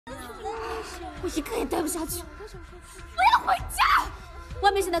我一个也待不下去，我要回家。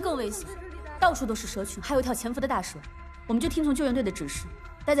外面现在更危险，到处都是蛇群，还有一条潜伏的大蛇。我们就听从救援队的指示，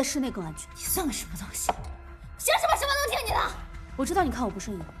待在室内更安全。你算个什么东西？凭什么什么都听你的？我知道你看我不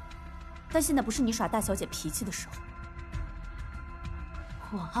顺眼，但现在不是你耍大小姐脾气的时候。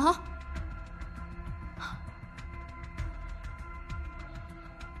我啊。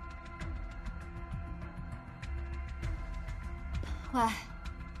 喂，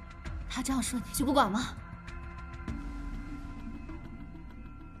他这样说你就不管吗？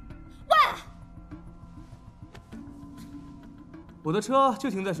喂，我的车就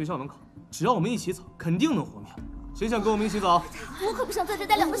停在学校门口，只要我们一起走，肯定能活命。谁想跟我们一起走？我可不想在这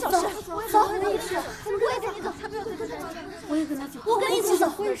待2个小时。走，我跟你去，我也跟你走。我也跟他走，我跟你一起走。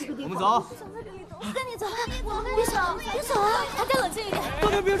我们走。我跟你走，别走，别走啊！大家冷静一点。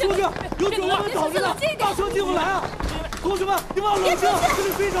大家别出去，有卷帘门挡着呢，大车进不来啊！ 同学们，你们要冷静，这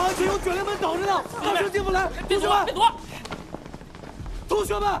里非常安全，有卷帘门挡着呢，大车进不来。同学们，别躲！同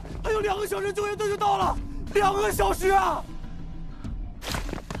学们，还有2个小时，救援队就到了，2个小时啊！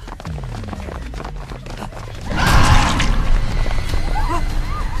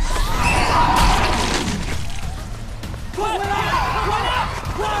快回来！快点！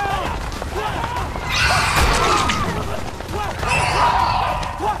快！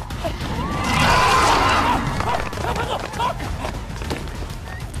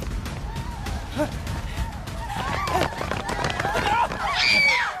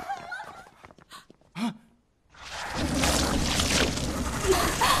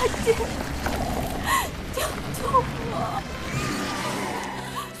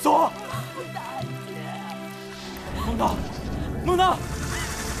走！孟娜，孟娜，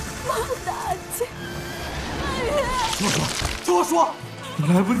孟大姐，听我说，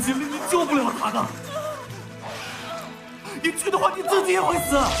来不及了，你救不了他的。你去的话，你自己也会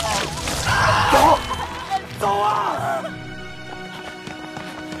死。走，走啊！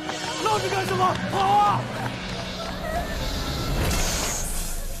愣着干什么？跑啊！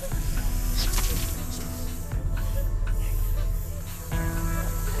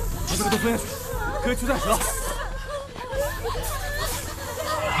 把这个都吞下去，可以驱散蛇。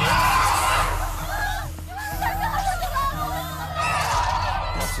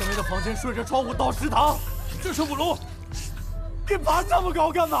到前面的房间，顺着窗户到食堂，这是5楼。你爬这么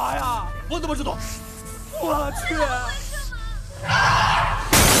高干嘛呀？我怎么知道？我去！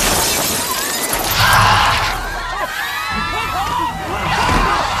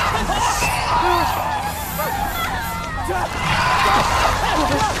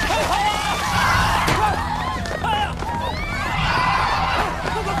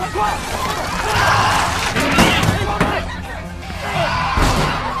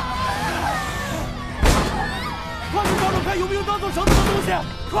快去找找看有没有当做绳子的东西！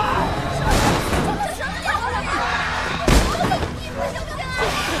快！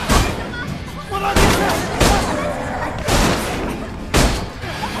我拉进去！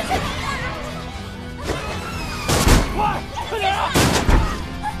快，快点啊！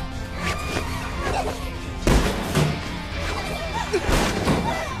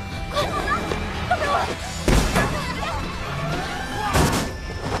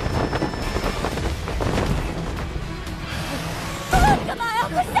 干嘛呀？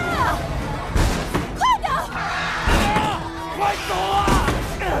快下呀！快点！快走啊！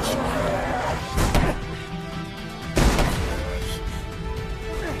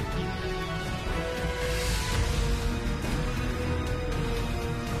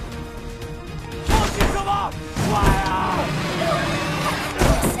着急什么？快啊！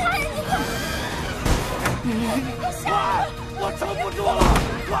下呀！你快！快！我撑不住了！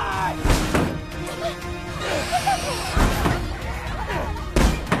快！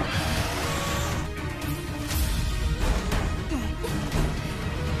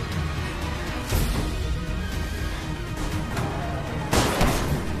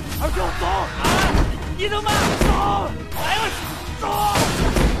 二舅走！你能吗？走！哎呦，走！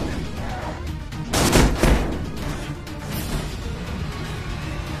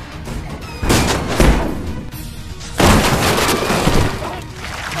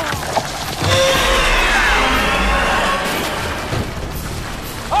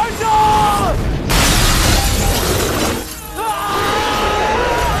二舅！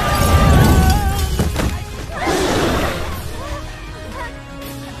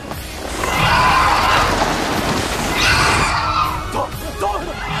走！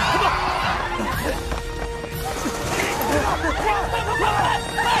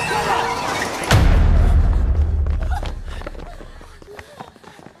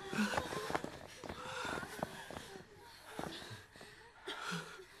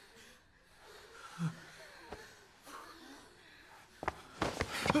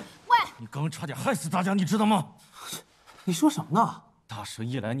刚差点害死大家，你知道吗？你说什么呢？大蛇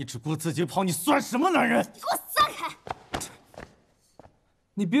一来，你只顾自己跑，你算什么男人？你给我撒开！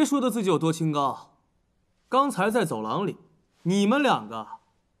你别说的自己有多清高，刚才在走廊里，你们两个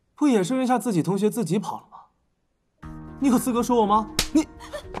不也是扔下自己同学自己跑了吗？你有资格说我吗？你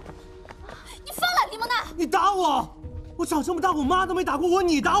疯了，李梦娜！你打我！我长这么大，我妈都没打过我，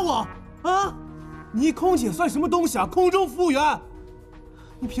你打我啊！你一空姐算什么东西啊？空中服务员，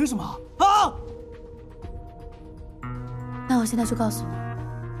你凭什么啊？那我现在就告诉你，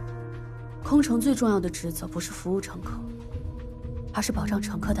空乘最重要的职责不是服务乘客，而是保障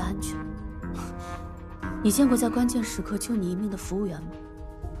乘客的安全。你见过在关键时刻救你一命的服务员吗？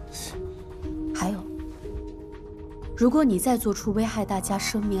还有，如果你再做出危害大家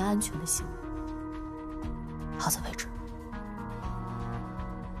生命安全的行为，好自为之。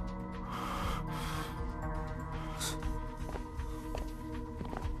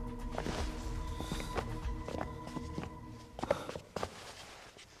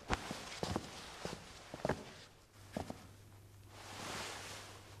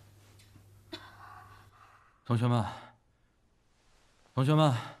同学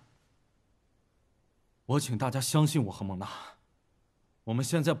们，我请大家相信我和蒙娜，我们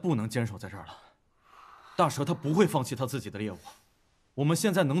现在不能坚守在这儿了。大蛇他不会放弃他自己的猎物，我们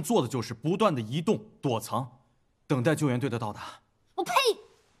现在能做的就是不断的移动、躲藏，等待救援队的到达。我呸！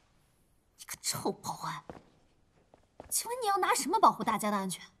你个臭保安！请问你要拿什么保护大家的安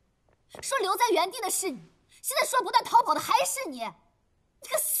全？说留在原地的是你，现在说不断逃跑的还是你！你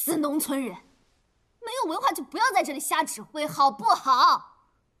个死农村人！没有文化就不要在这里瞎指挥，好不好？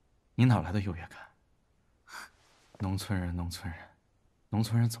你哪来的优越感？农村人，农村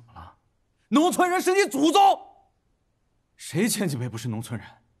人怎么了？农村人是你祖宗！谁前几辈不是农村人？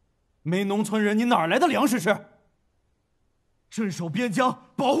没农村人，你哪来的粮食吃？镇守边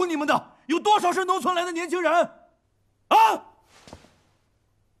疆，保护你们的有多少是农村来的年轻人？啊！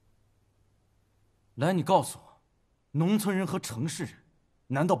来，你告诉我，农村人和城市人，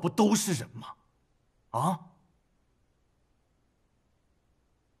难道不都是人吗？啊！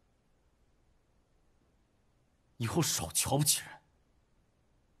以后少瞧不起人。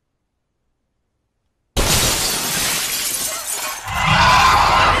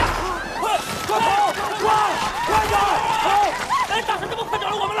快跑！快点！哎，大蛇这么快找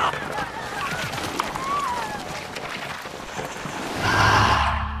到我们了！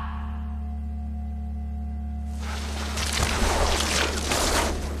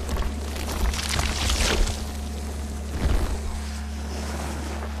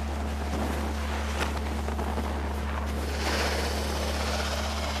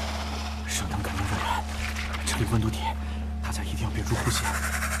升腾感应热源，这里温度低，大家一定要屏住呼吸，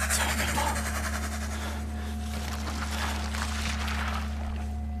千万别动。